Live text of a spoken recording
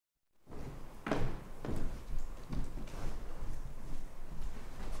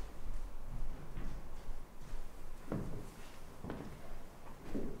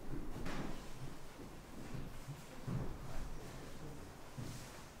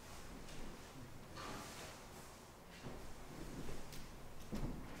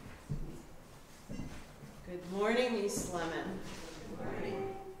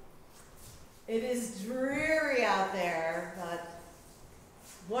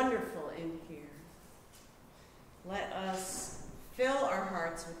wonderful in here. Let us fill our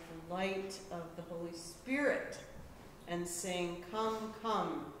hearts with the light of the Holy Spirit and sing, "Come,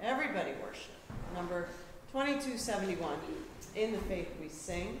 come, everybody worship." Number 2271, "In the Faith We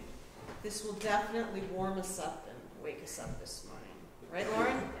Sing." This will definitely warm us up and wake us up this morning. Right,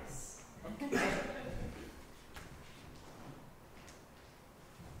 Lauren? Yes. Okay.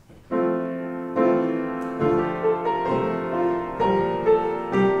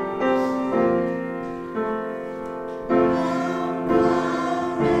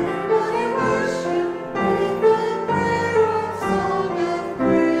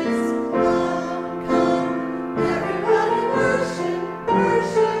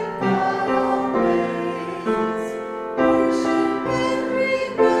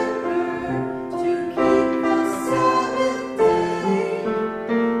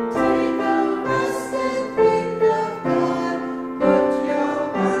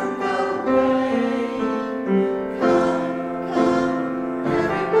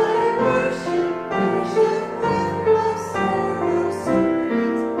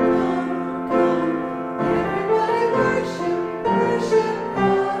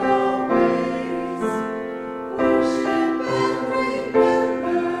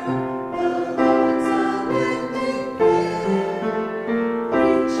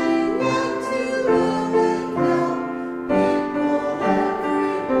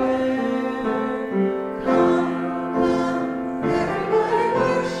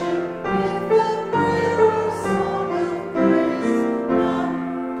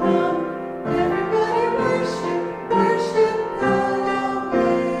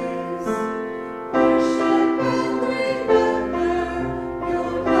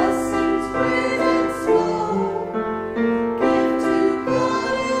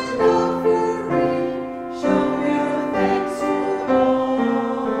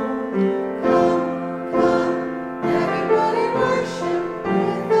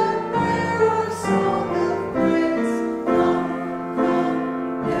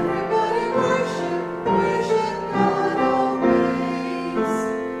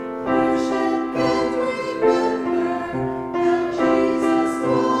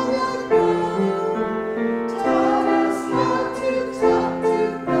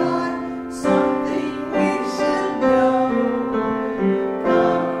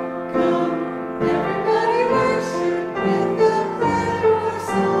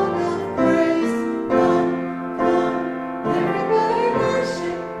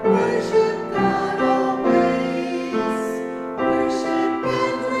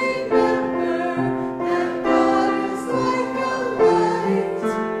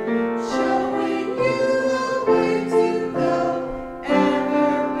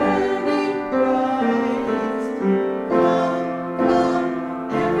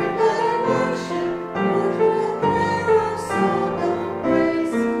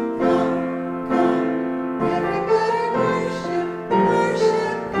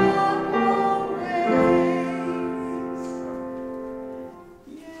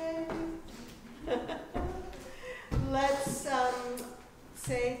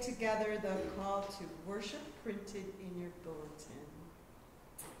 Printed in your bulletin.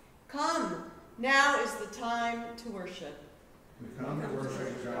 Come, now is the time to worship. We come to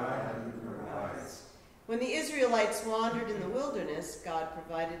worship God who provides. When the Israelites wandered in the wilderness, God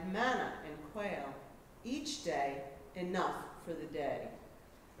provided manna and quail, each day enough for the day.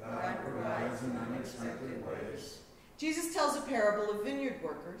 God provides in unexpected ways. Jesus tells a parable of vineyard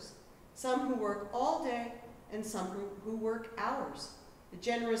workers, some who work all day and some who work hours. The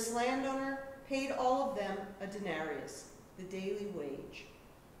generous landowner paid all of them a denarius, the daily wage.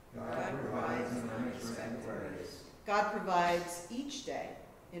 God provides in unexpected ways. God provides each day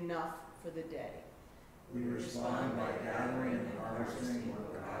enough for the day. We respond by gathering and harvesting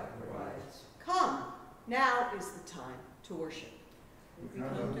what God provides. Come, now is the time to worship. We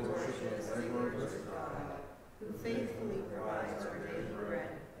come to worship as laborers of God, who faithfully provides our daily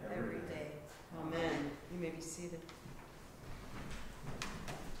bread every day. Amen. You may be seated.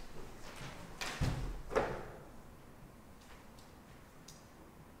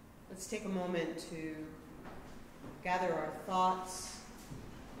 Let's take a moment to gather our thoughts,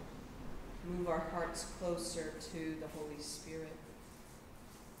 move our hearts closer to the Holy Spirit.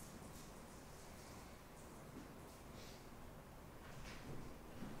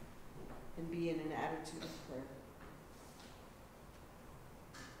 And be in an attitude of prayer.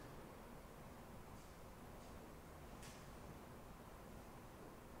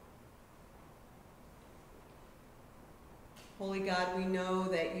 Holy God, we know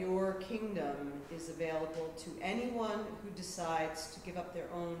that your kingdom is available to anyone who decides to give up their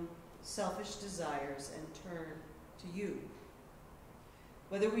own selfish desires and turn to you.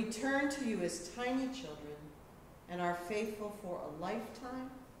 Whether we turn to you as tiny children and are faithful for a lifetime,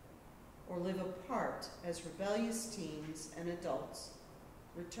 or live apart as rebellious teens and adults,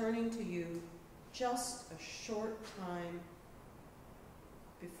 returning to you just a short time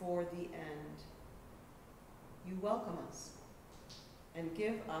before the end, you welcome us and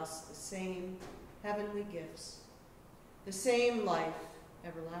give us the same heavenly gifts, the same life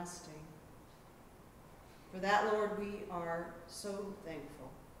everlasting. For that, Lord, we are so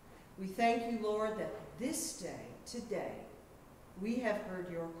thankful. We thank you, Lord, that this day, today, we have heard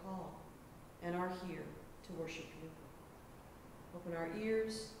your call and are here to worship you. Open our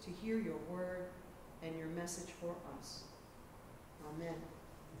ears to hear your word and your message for us. Amen.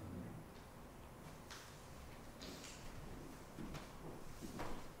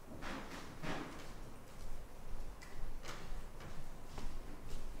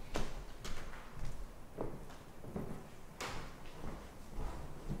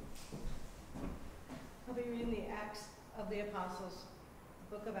 I'll be reading the Acts of the Apostles,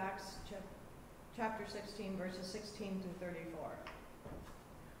 the book of Acts, chapter 16, verses 16 through 34.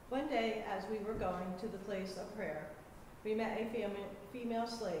 One day, as we were going to the place of prayer, we met a female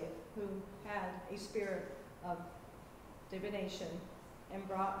slave who had a spirit of divination and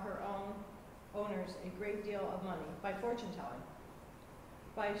brought her own owners a great deal of money by fortune-telling.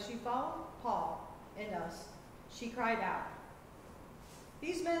 When she saw Paul and us, she cried out,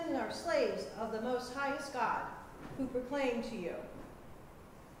 "These men are slaves of the most highest God, who proclaim to you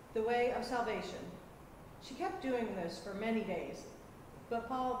the way of salvation." She kept doing this for many days, but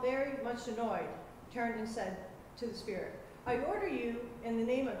Paul, very much annoyed, turned and said to the spirit, "I order you in the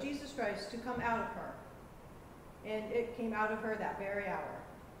name of Jesus Christ to come out of her." And it came out of her that very hour.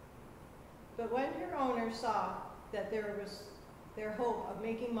 But when her owners saw that their hope of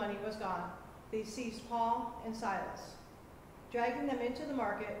making money was gone, they seized Paul and Silas, dragging them into the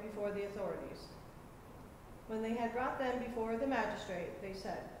market before the authorities. When they had brought them before the magistrate, they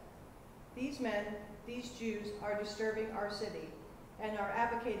said, "These men, these Jews, are disturbing our city and are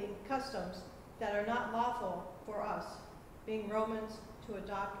advocating customs that are not lawful for us, being Romans, to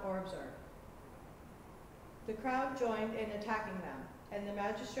adopt or observe." The crowd joined in attacking them, and the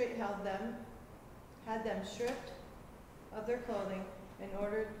magistrate had them stripped of their clothing and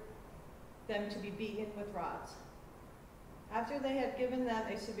ordered them to be beaten with rods. After they had given them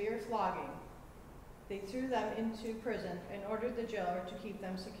a severe flogging, they threw them into prison and ordered the jailer to keep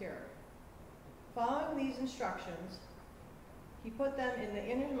them secure. Following these instructions, he put them in the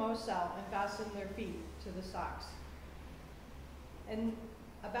innermost cell and fastened their feet to the stocks. And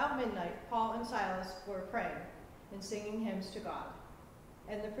about midnight, Paul and Silas were praying and singing hymns to God,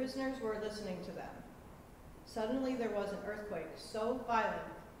 and the prisoners were listening to them. Suddenly there was an earthquake so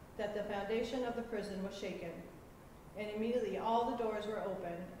violent that the foundation of the prison was shaken, and immediately all the doors were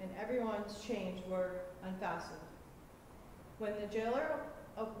opened and everyone's chains were unfastened. When the jailer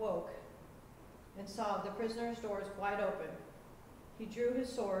awoke and saw the prisoners' doors wide open, he drew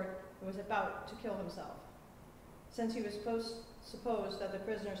his sword and was about to kill himself, since he was supposed that the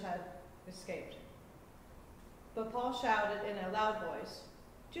prisoners had escaped. But Paul shouted in a loud voice,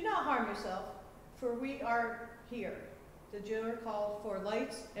 "Do not harm yourself, for we are here." The jailer called for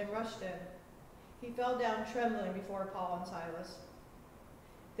lights and rushed in. He fell down trembling before Paul and Silas,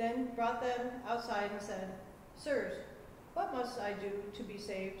 then brought them outside and said, "Sirs, what must I do to be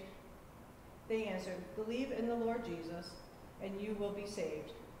saved?" They answered, "Believe in the Lord Jesus, and you will be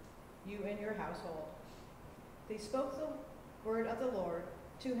saved, you and your household." They spoke the word of the Lord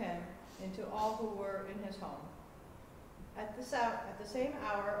to him and to all who were in his home. At the same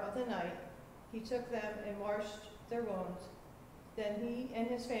hour of the night, he took them and washed their wounds. Then he and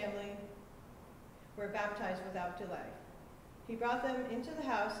his family were baptized without delay. He brought them into the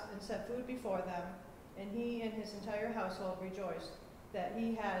house and set food before them, and he and his entire household rejoiced that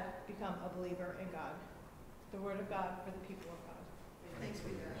he had become a believer in God. The word of God for the people of God. Thanks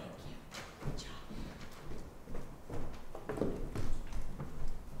be to God.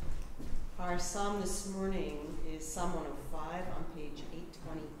 Our psalm this morning is Psalm 105 on page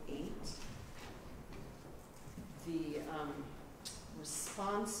 828. The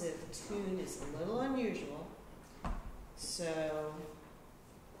responsive tune is a little unusual, so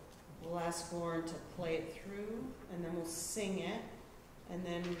we'll ask Lauren to play it through, and then we'll sing it, and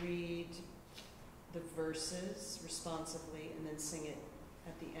then read the verses responsively, and then sing it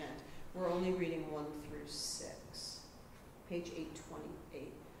at the end. We're only reading 1 through 6. Page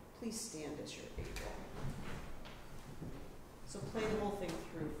 828. Please stand as you're able. So play the whole thing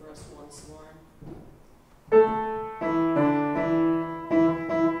through for us once, Lauren.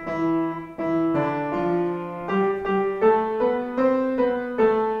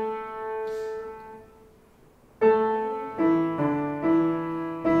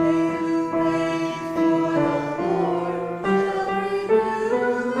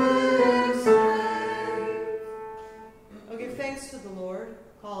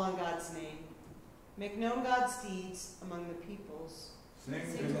 Make known God's deeds among the peoples.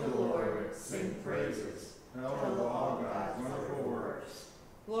 Sing to the Lord, sing praises. Tell of all God's wonderful works.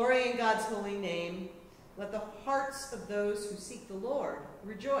 Glory in God's holy name. Let the hearts of those who seek the Lord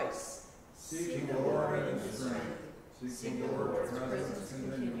rejoice. Seek the Lord in His strength. Seek the Lord's presence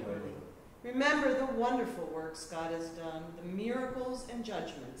continually. Remember the wonderful works God has done, the miracles and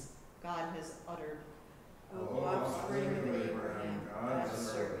judgments God has uttered. O offspring of Abraham, God's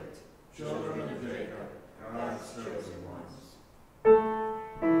servant, children of Jacob, God's chosen ones.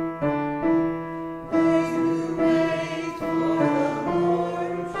 Wait for the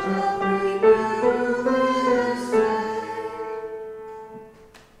Lord, shall renew their strength.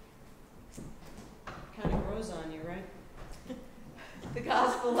 Kind of grows on you, right? The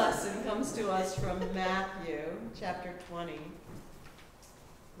gospel lesson comes to us from Matthew chapter 20,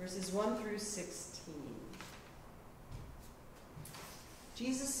 verses 1 through 16.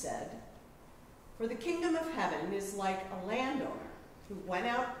 Jesus said, "For the kingdom of heaven is like a landowner who went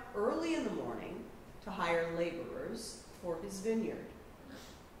out early in the morning to hire laborers for his vineyard.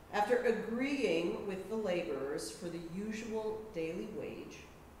 After agreeing with the laborers for the usual daily wage,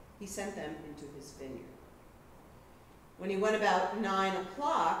 he sent them into his vineyard. When he went about 9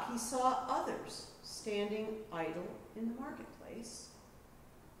 o'clock, he saw others standing idle in the marketplace,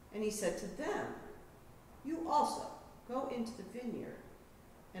 and he said to them, 'You also go into the vineyard,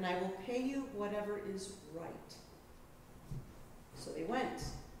 and I will pay you whatever is right.' So they went.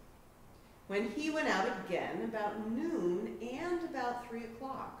 When he went out again about noon and about 3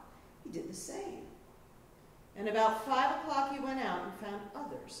 o'clock, he did the same. And about 5 o'clock he went out and found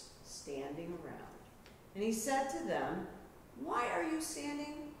others standing around. And he said to them, 'Why are you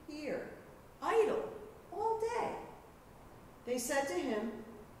standing here, idle, all day?' They said to him,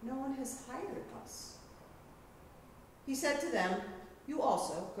 'No one has hired us.' He said to them, 'You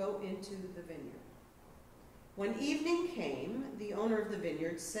also go into the vineyard.' When evening came, the owner of the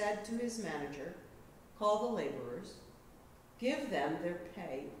vineyard said to his manager, 'Call the laborers, give them their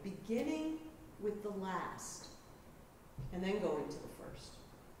pay, beginning with the last, and then go into the first.'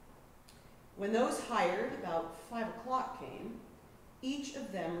 When those hired about 5 o'clock came, each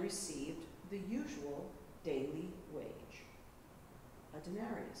of them received the usual daily wage, a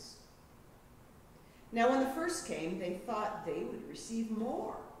denarius. Now when the first came, they thought they would receive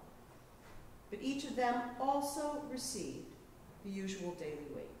more. But each of them also received the usual daily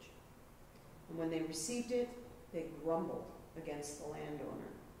wage. And when they received it, they grumbled against the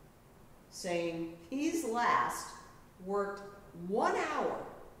landowner, saying, 'These last worked 1 hour,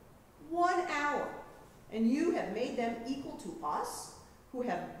 and you have made them equal to us, who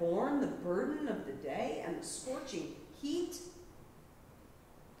have borne the burden of the day and the scorching heat.'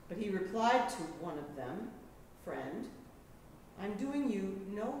 But he replied to one of them, 'Friend, I'm doing you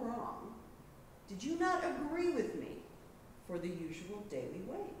no wrong. Did you not agree with me for the usual daily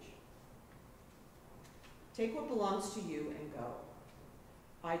wage? Take what belongs to you and go.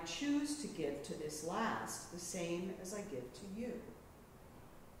 I choose to give to this last the same as I give to you.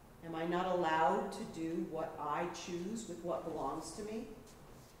 Am I not allowed to do what I choose with what belongs to me?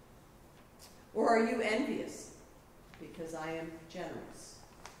 Or are you envious because I am generous?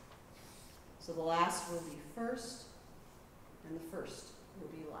 So the last will be first, and the first will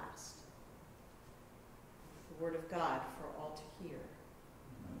be last.'" The word of God for all to hear.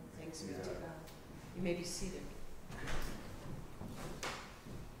 Thanks be to God. You may be seated.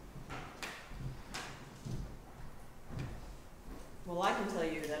 Well, I can tell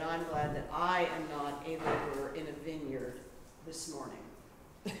you that I'm glad that I am not a laborer in a vineyard this morning.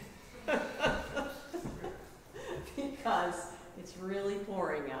 Because it's really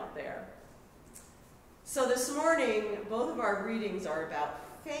pouring out there. So this morning, both of our readings are about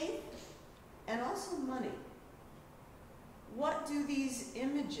faith and also money. What do these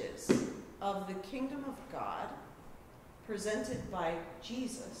images of the kingdom of God, presented by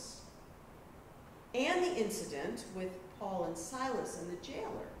Jesus, and the incident with Paul and Silas and the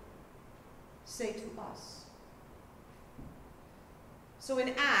jailer, say to us? So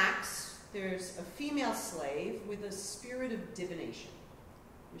in Acts, there's a female slave with a spirit of divination.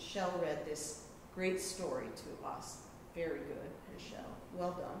 Michelle read this great story to us. Very good, Michelle.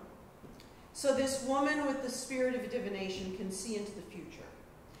 Well done. So this woman with the spirit of divination can see into the future.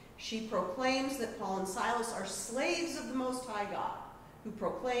 She proclaims that Paul and Silas are slaves of the Most High God, who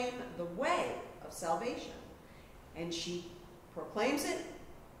proclaim the way of salvation. And she proclaims it,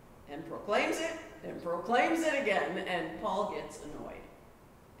 and proclaims it, and proclaims it again, and Paul gets annoyed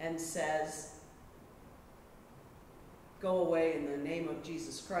and says, "Go away in the name of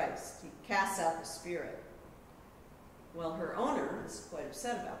Jesus Christ." He casts out the spirit. Well, her owner is quite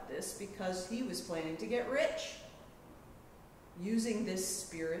upset about this because he was planning to get rich using this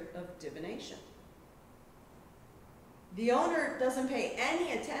spirit of divination. The owner doesn't pay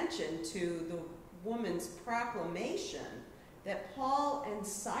any attention to the woman's proclamation that Paul and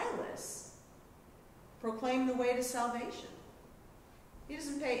Silas proclaim the way to salvation. He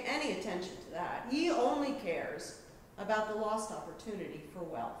doesn't pay any attention to that. He only cares about the lost opportunity for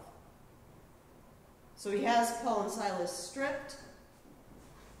wealth. So he has Paul and Silas stripped,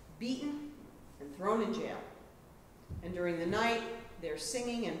 beaten, and thrown in jail. And during the night, they're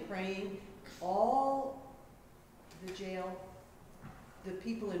singing and praying. All the jail, the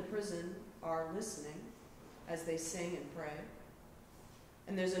people in prison are listening as they sing and pray.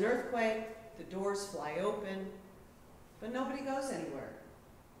 And there's an earthquake, the doors fly open, but nobody goes anywhere.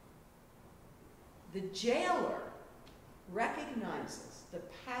 The jailer recognizes the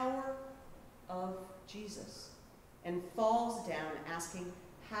power of Jesus and falls down asking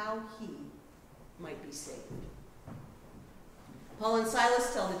how he might be saved. Paul and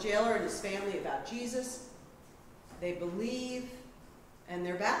Silas tell the jailer and his family about Jesus. They believe and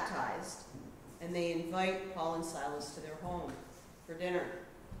they're baptized, and they invite Paul and Silas to their home for dinner,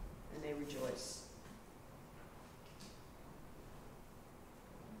 and they rejoice.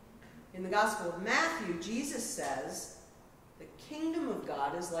 In the Gospel of Matthew, Jesus says, the kingdom of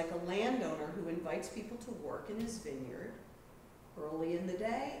God is like a landowner who invites people to work in his vineyard early in the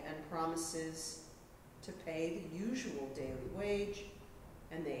day and promises to pay the usual daily wage,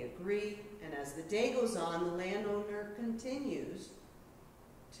 and they agree. And as the day goes on, the landowner continues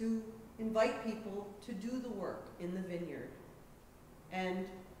to invite people to do the work in the vineyard. And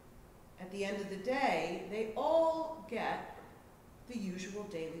at the end of the day, they all get the usual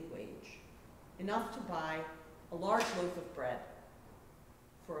daily wage, enough to buy a large loaf of bread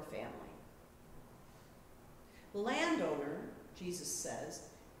for a family. The landowner, Jesus says,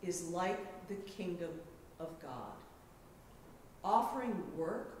 is like the kingdom of God, offering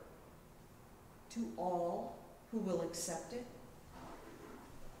work to all who will accept it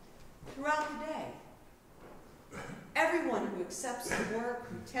throughout the day. Everyone who accepts the work,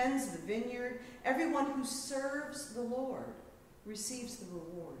 who tends the vineyard, everyone who serves the Lord receives the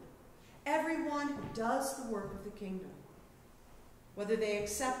reward. Everyone who does the work of the kingdom, whether they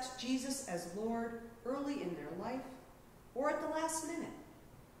accept Jesus as Lord early in their life or at the last minute,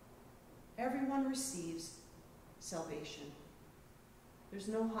 everyone receives salvation. There's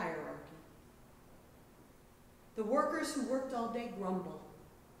no hierarchy. The workers who worked all day grumble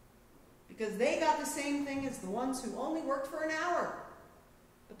because they got the same thing as the ones who only worked for an hour.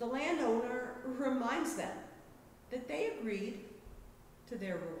 But the landowner reminds them that they agreed to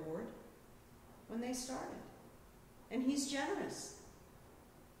their reward when they started. And he's generous.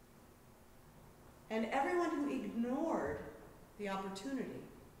 And everyone who ignored the opportunity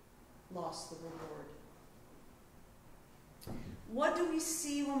lost the reward. What do we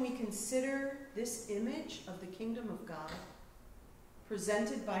see when we consider this image of the kingdom of God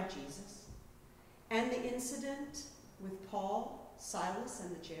presented by Jesus and the incident with Paul, Silas,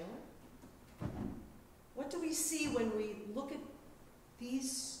 and the jailer? What do we see when we look at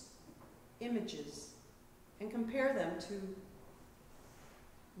these images and compare them to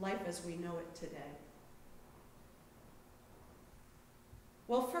life as we know it today?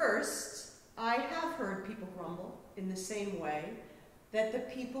 Well, first, I have heard people grumble in the same way that the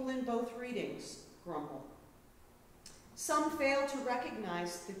people in both readings grumble. Some fail to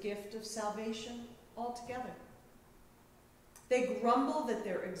recognize the gift of salvation altogether. They grumble that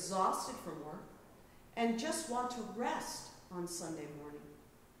they're exhausted from work and just want to rest on Sunday morning.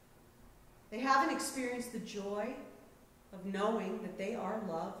 They haven't experienced the joy of knowing that they are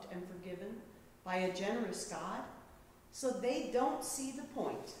loved and forgiven by a generous God, so they don't see the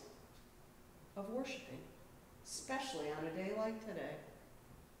point of worshiping, especially on a day like today.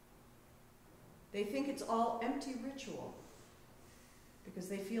 They think it's all empty ritual because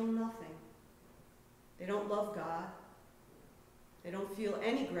they feel nothing. They don't love God. They don't feel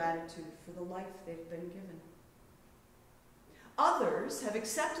any gratitude for the life they've been given. Others have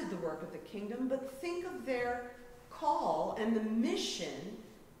accepted the work of the kingdom, but think of their call and the mission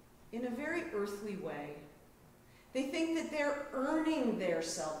in a very earthly way. They think that they're earning their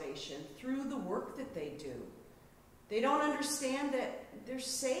salvation through the work that they do. They don't understand that they're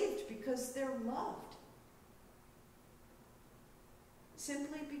saved because they're loved.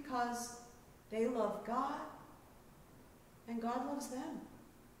 Simply because they love God and God loves them.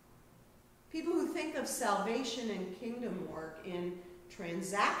 People who think of salvation and kingdom work in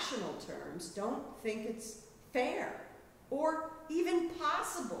transactional terms don't think it's fair or even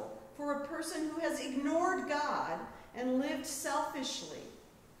possible for a person who has ignored God and lived selfishly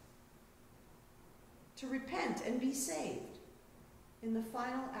to repent and be saved in the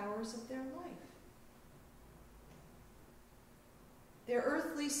final hours of their life. Their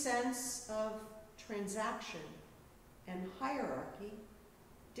earthly sense of transaction and hierarchy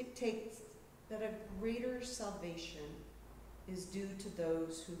dictates that a greater salvation is due to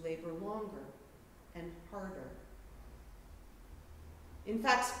those who labor longer and harder. In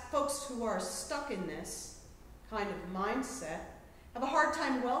fact, folks who are stuck in this kind of mindset have a hard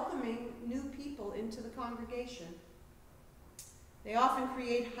time welcoming new people into the congregation. They often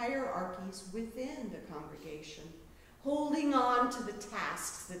create hierarchies within the congregation, holding on to the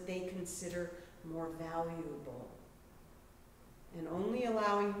tasks that they consider more valuable, and only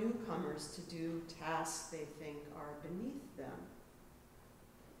allowing newcomers to do tasks they think are beneath them.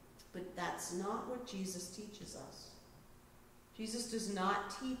 But that's not what Jesus teaches us. Jesus does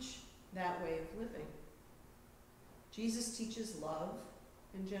not teach that way of living. Jesus teaches love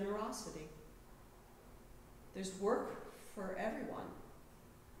and generosity. There's work for everyone.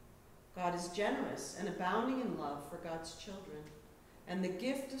 God is generous and abounding in love for God's children, and the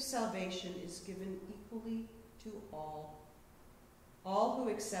gift of salvation is given equally to all who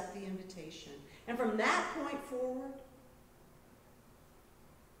accept the invitation. And from that point forward,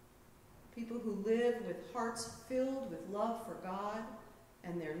 people who live with hearts filled with love for God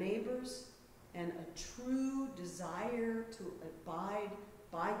and their neighbors and a true desire to abide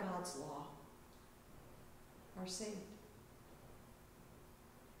by God's law are saved.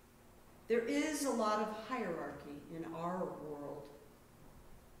 There is a lot of hierarchy in our world.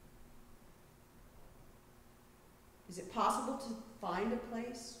 Is it possible to find a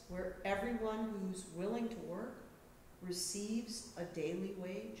place where everyone who's willing to work receives a daily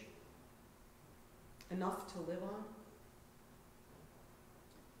wage? Enough to live on?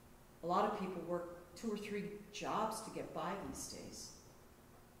 A lot of people work 2 or 3 jobs to get by these days.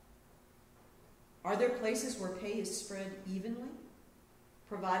 Are there places where pay is spread evenly,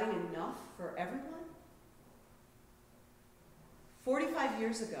 providing enough for everyone? 45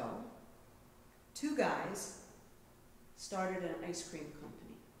 years ago, 2 guys started an ice cream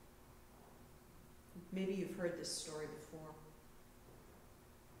company. Maybe you've heard this story before.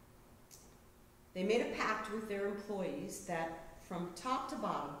 They made a pact with their employees that from top to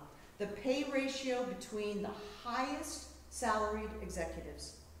bottom, the pay ratio between the highest salaried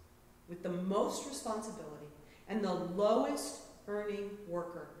executives with the most responsibility and the lowest earning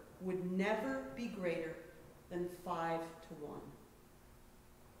worker would never be greater than 5 to 1.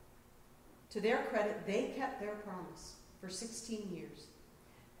 To their credit, they kept their promise for 16 years.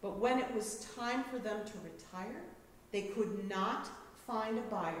 But when it was time for them to retire, they could not find a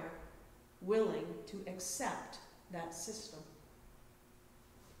buyer willing to accept that system.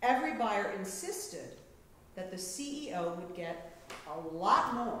 Every buyer insisted that the CEO would get a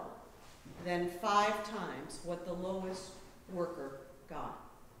lot more than 5 times what the lowest worker got.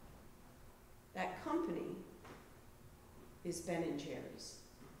 That company is Ben & Jerry's.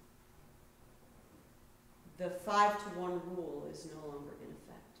 The 5 to 1 rule is no longer in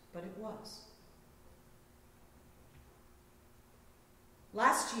effect, but it was.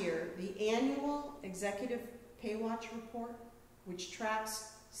 Last year, the annual Executive Pay Watch report, which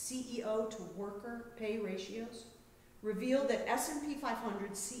tracks CEO to worker pay ratios, revealed that S&P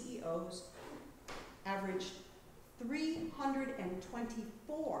 500 CEOs averaged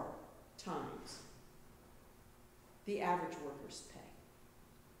 324 times the average worker's pay.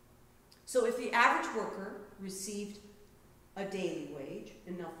 So if the average worker received a daily wage,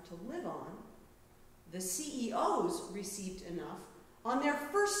 enough to live on, the CEOs received enough on their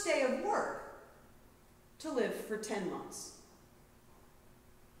first day of work to live for 10 months.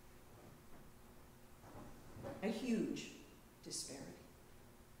 A huge disparity.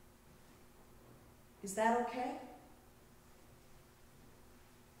 Is that okay?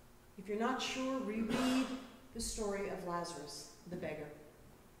 If you're not sure, reread the story of Lazarus, the beggar,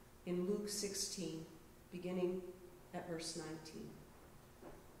 in Luke 16, beginning at verse 19.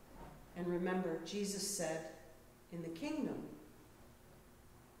 And remember, Jesus said, in the kingdom,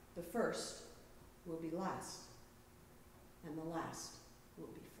 the first will be last, and the last will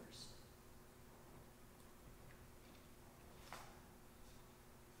be first.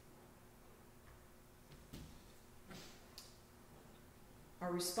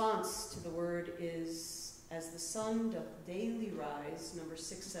 Our response to the word is, "As the sun doth daily rise," number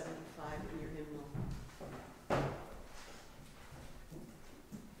 675 in your hymnal.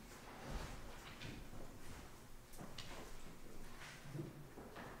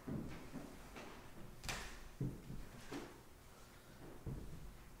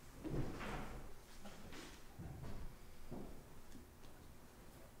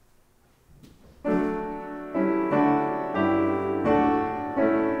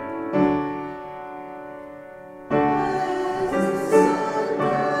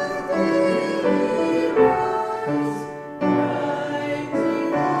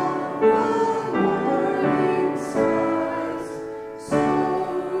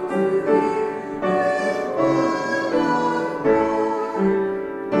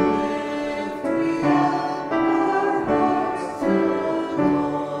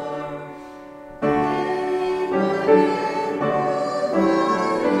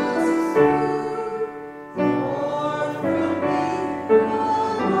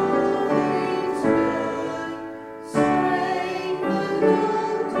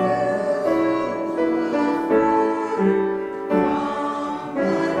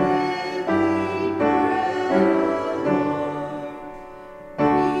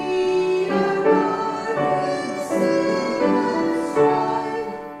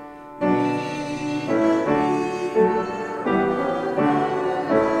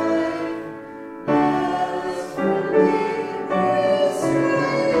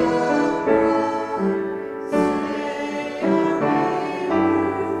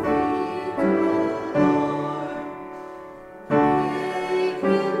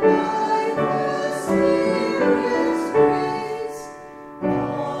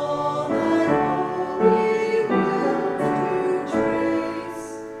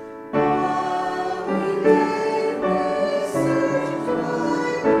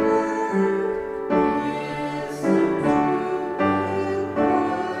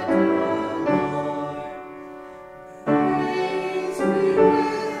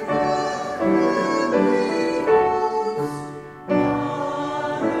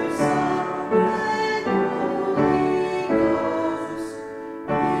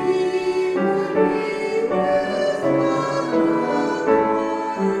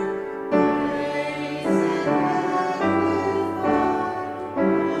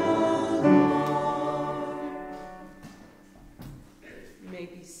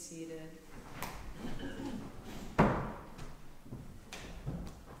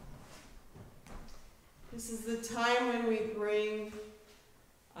 This is the time when we bring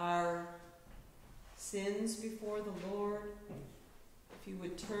our sins before the Lord. If you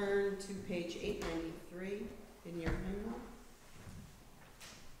would turn to page 893 in your hymnal.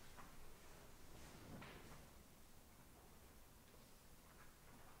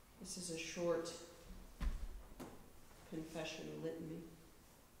 This is a short confession litany.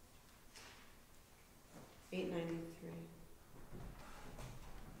 893.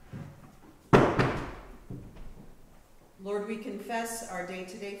 Lord, we confess our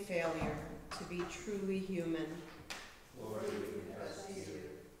day-to-day failure to be truly human. Lord, we confess to you.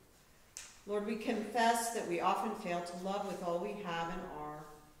 Lord, we confess that we often fail to love with all we have and are,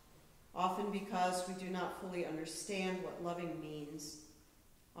 often because we do not fully understand what loving means,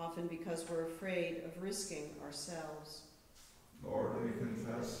 often because we're afraid of risking ourselves. Lord, we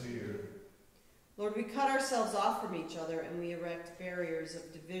confess to you. Lord, we cut ourselves off from each other and we erect barriers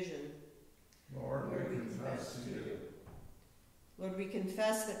of division. Lord, we confess to you. Lord, we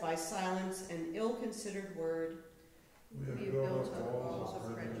confess that by silence and ill-considered word, we have built up walls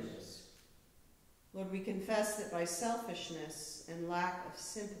of prejudice. Lord, we confess that by selfishness and lack of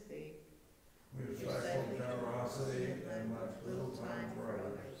sympathy, we have stifled generosity and left little time for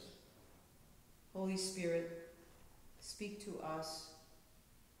others. Holy Spirit, speak to us.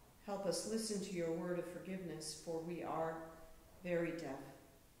 Help us listen to your word of forgiveness, for we are very deaf.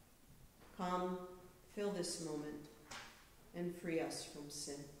 Come, fill this moment, and free us from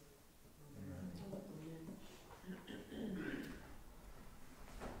sin. Amen.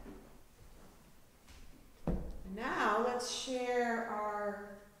 Now let's share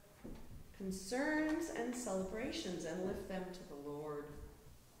our concerns and celebrations and lift them to the Lord.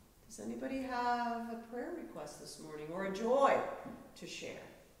 Does anybody have a prayer request this morning or a joy to share?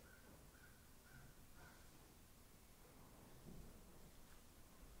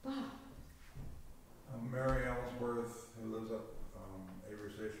 Bob. Mary Ellsworth, who lives up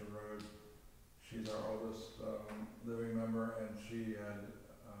Avery Station Road, she's our oldest living member, and she had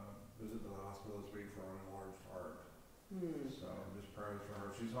visited the hospital this week for an enlarged heart. So just prayers for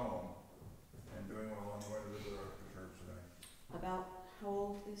her. She's home and doing well on the way to visit our church today. About How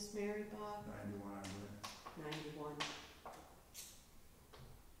old is Mary, Bob? 91, I believe. 91.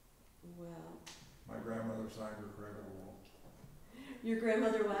 Well, My grandmother signed her cradle roll. your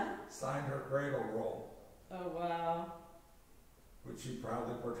grandmother what? Signed her cradle roll, Oh, wow. which she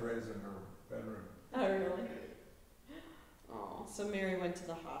proudly portrays in her bedroom. Oh, really? Oh, so Mary went to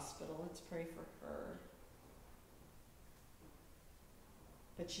the hospital. Let's pray for her.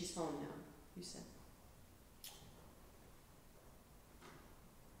 But she's home now, you said.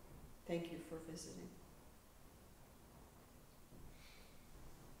 Thank you for visiting.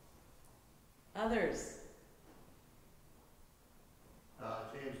 Others?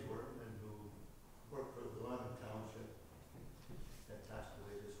 James Workman, who worked for the London Township, that passed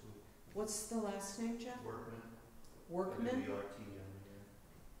away this week. What's the last name, Jeff? Workman. Workman? W-E-R-T-M-A-N.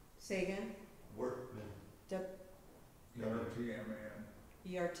 Say again? Workman. E-R-T-M-A-N.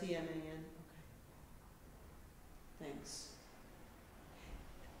 E-R-T-M-A-N. Okay. Thanks.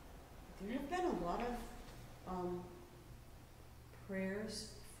 There have been a lot of prayers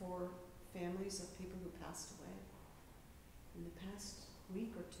for families of people who passed away in the past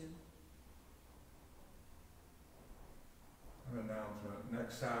week or two. An announcement.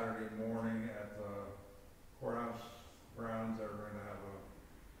 Next Saturday morning at the courthouse grounds, they're going to have a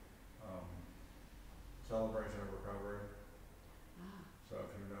celebration of recovery. Ah, So if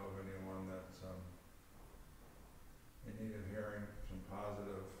you know of anyone that's in need of hearing some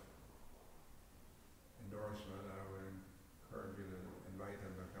positive endorsement, I would encourage you to invite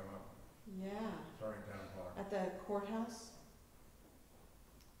them to come up, yeah. starting 10 o'clock. At the courthouse?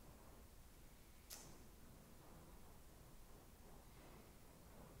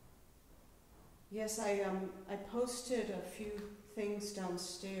 Yes, I posted a few things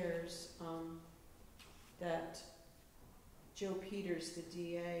downstairs that Joe Peters, the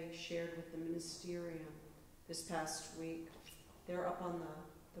DA, shared with the ministerium this past week. They're up on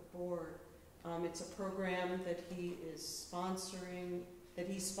the board. It's a program that he is sponsoring, that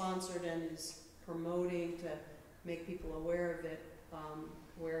he sponsored and is promoting to make people aware of it,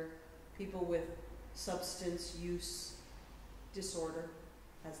 where people with substance use disorder,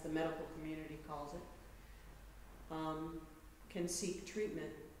 as the medical community calls it, can seek treatment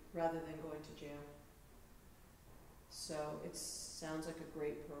rather than going to jail. So it sounds like a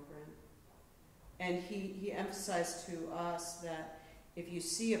great program. And he emphasized to us that if you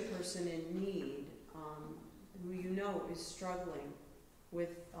see a person in need, who you know is struggling with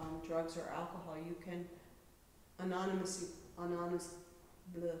drugs or alcohol, you can anonymously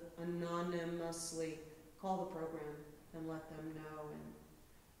call the program and let them know.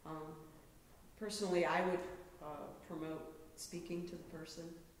 And personally, I would promote speaking to the person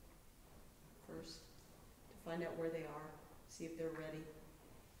first to find out where they are, see if they're ready.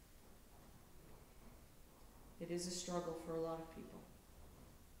 It is a struggle for a lot of people.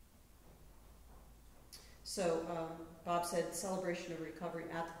 So Bob said celebration of recovery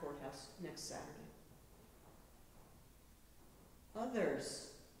at the courthouse next Saturday.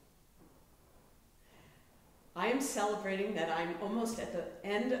 Others? I am celebrating that I'm almost at the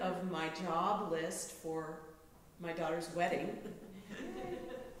end of my job list for my daughter's wedding.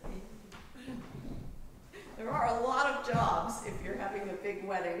 There are a lot of jobs if you're having a big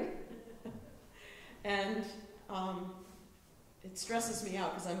wedding. And it stresses me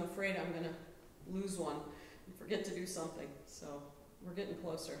out because I'm afraid I'm going to lose one and forget to do something. So we're getting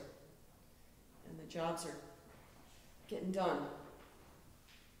closer. And the jobs are getting done.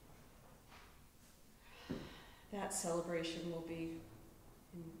 That celebration will be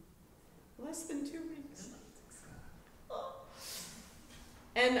in less than 2 weeks.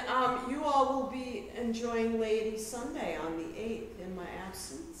 And you all will be enjoying Laity Sunday on the 8th in my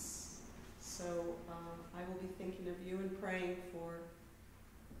absence. So I will be thinking of you and praying for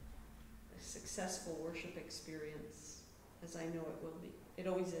a successful worship experience, as I know it will be. It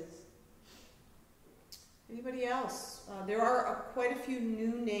always is. Anybody else? There are quite a few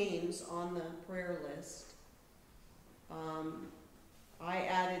new names on the prayer list. I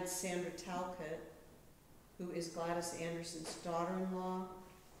added Sandra Talcott, who is Gladys Anderson's daughter-in-law.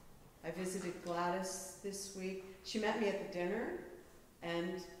 I visited Gladys this week. She met me at the dinner,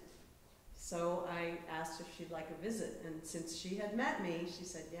 and so I asked if she'd like a visit. And since she had met me, she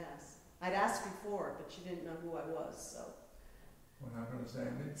said yes. I'd asked before, but she didn't know who I was, so. What happened to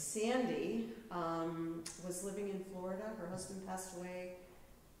Sandy? Sandy was living in Florida. Her husband passed away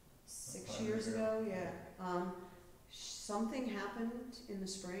 6 years ago. Yeah. Something happened in the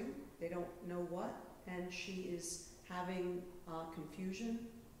spring. They don't know what, and she is having confusion,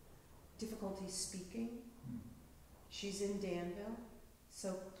 difficulty speaking. She's in Danville,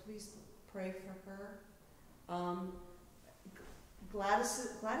 so please pray for her. Gladys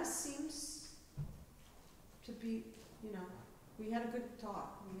seems to be, we had a good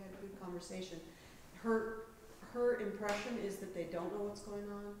talk. We had a good conversation. Her impression is that they don't know what's going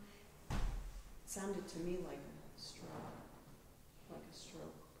on. It sounded to me like a stroke. Like a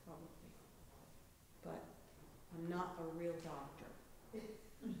stroke, probably. But I'm not a real doctor.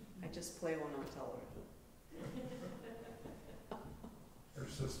 I just play one on television. Her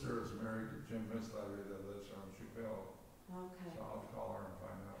sister is married to Jim Mislevy that lives from Chupille. Okay. So I'll call her and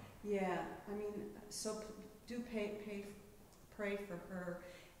find out. Yeah, I mean, so do pray for her,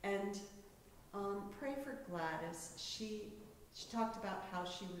 and pray for Gladys. She talked about how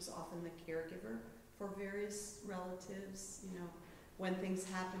she was often the caregiver for various relatives, when things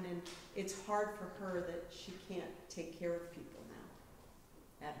happen, and it's hard for her that she can't take care of people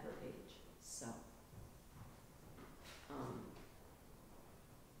now at her age. So,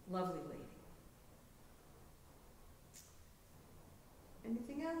 lovely lady.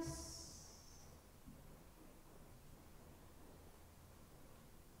 Anything else?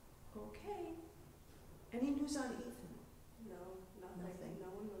 Okay. Any news on Ethan? No, Nothing. No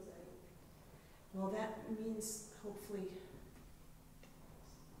one was out. Well, that means hopefully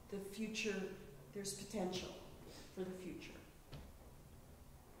the future, there's potential for the future.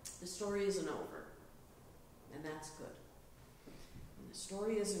 The story isn't over, and that's good. When the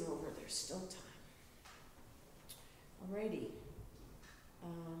story isn't over, there's still time. Alrighty.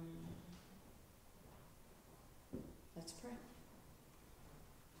 Let's pray.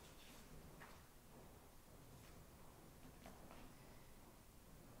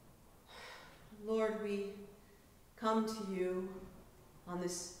 Lord, we come to you on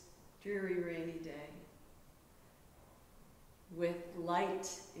this dreary, rainy day with light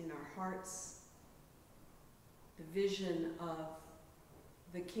in our hearts, the vision of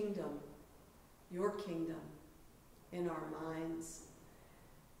the kingdom, your kingdom, in our minds.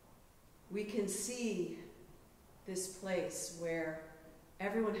 We can see this place where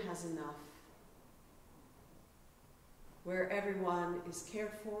everyone has enough, where everyone is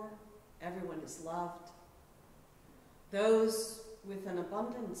cared for, everyone is loved. Those with an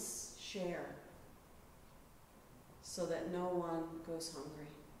abundance share so that no one goes hungry.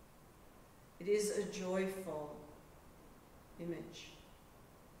 It is a joyful image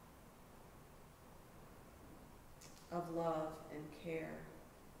of love and care.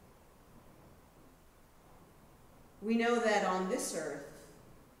 We know that on this earth,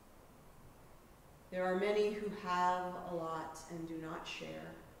 there are many who have a lot and do not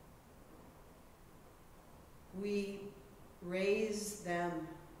share. We raise them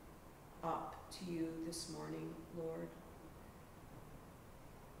up to you this morning, Lord,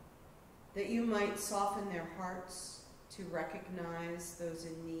 that you might soften their hearts to recognize those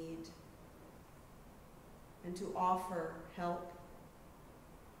in need and to offer help,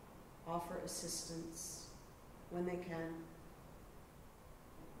 offer assistance when they can.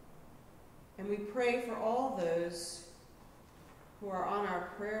 And we pray for all those who are on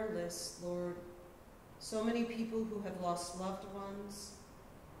our prayer list, Lord. So many people who have lost loved ones,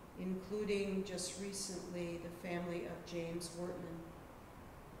 including just recently the family of James Wortman.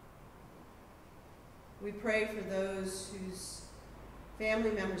 We pray for those whose family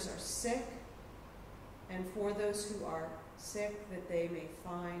members are sick, and for those who are sick, that they may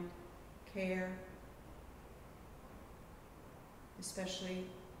find care. Especially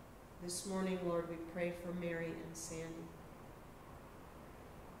this morning, Lord, we pray for Mary and Sandy.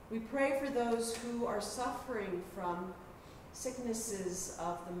 We pray for those who are suffering from sicknesses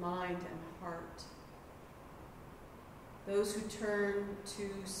of the mind and heart, those who turn to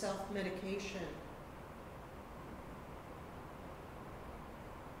self-medication,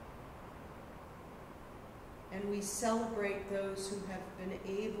 and we celebrate those who have been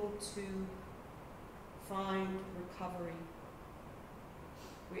able to find recovery.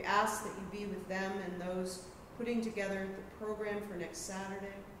 We ask that you be with them and those putting together the program for next Saturday,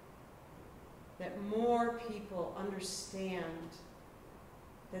 that more people understand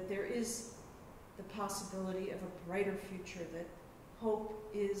that there is the possibility of a brighter future, that hope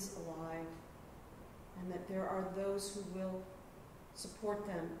is alive, and that there are those who will support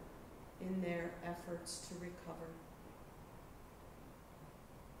them in their efforts to recover.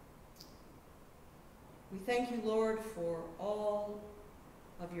 We thank you, Lord, for all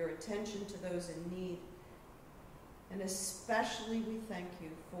of your attention to those in need, and especially we thank you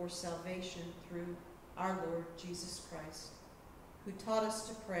for salvation through our Lord Jesus Christ, who taught us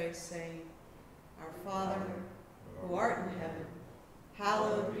to pray, saying, Our Father, who art in heaven,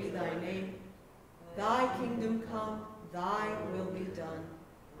 hallowed be thy name. Thy kingdom come, thy will be done,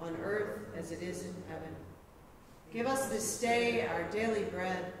 on earth as it is in heaven. Give us this day our daily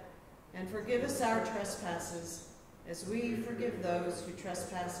bread, and forgive us our trespasses, as we forgive those who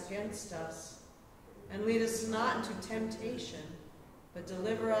trespass against us. And lead us not into temptation, but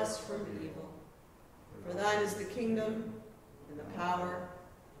deliver us from evil. For thine is the kingdom, and the power,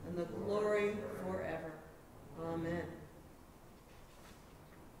 and the glory forever. Amen.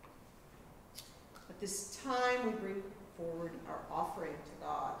 At this time, we bring forward our offering to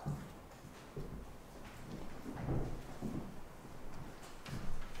God.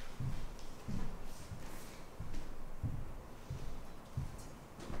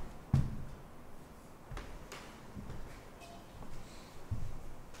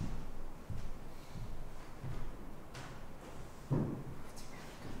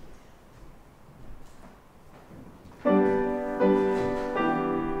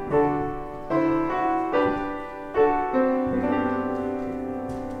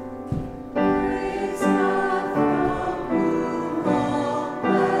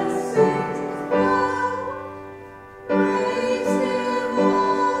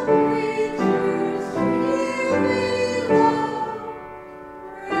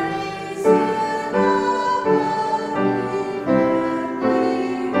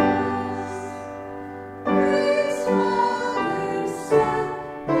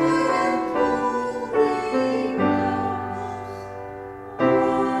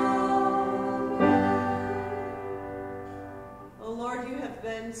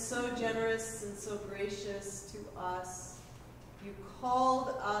 So generous and so gracious to us. You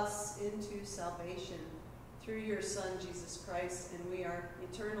called us into salvation through your Son, Jesus Christ, and we are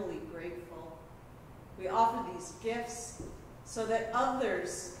eternally grateful. We offer these gifts so that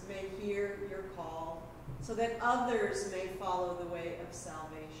others may hear your call, so that others may follow the way of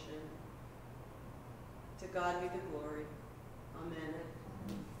salvation. To God be the glory. Amen.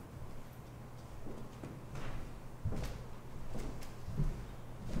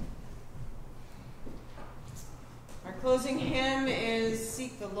 Our closing hymn is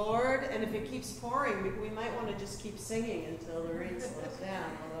Seek the Lord, and if it keeps pouring, we might want to just keep singing until the rain slows down,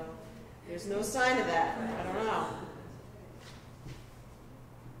 although there's no sign of that. I don't know.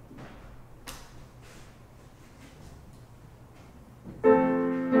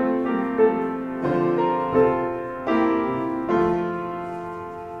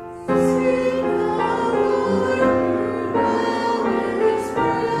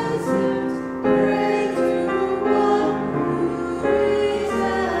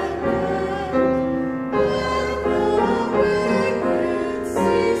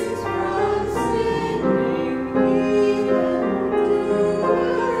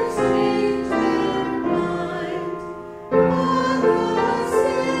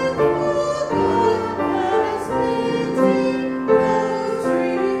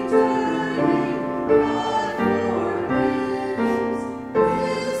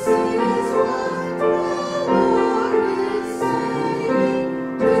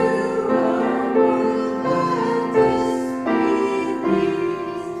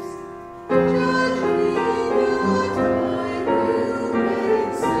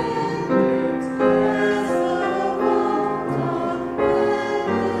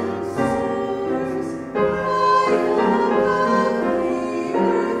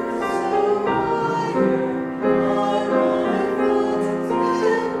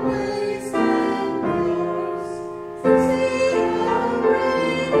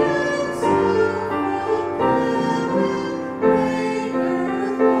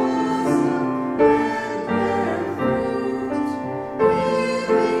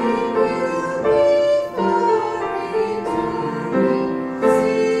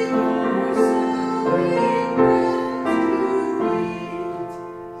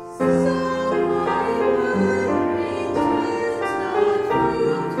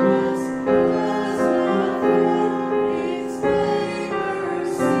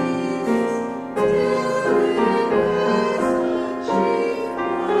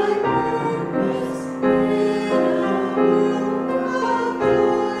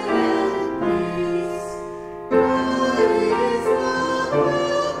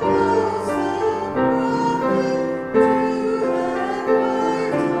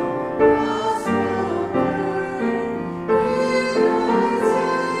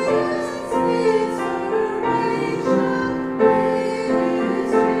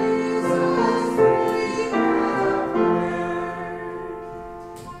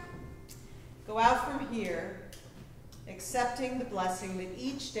 accepting the blessing that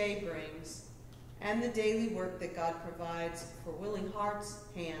each day brings and the daily work that God provides for willing hearts,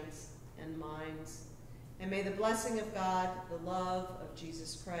 hands, and minds. And may the blessing of God, the love of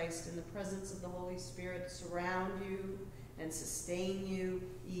Jesus Christ, and the presence of the Holy Spirit surround you and sustain you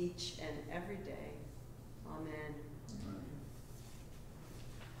each and every day. Amen.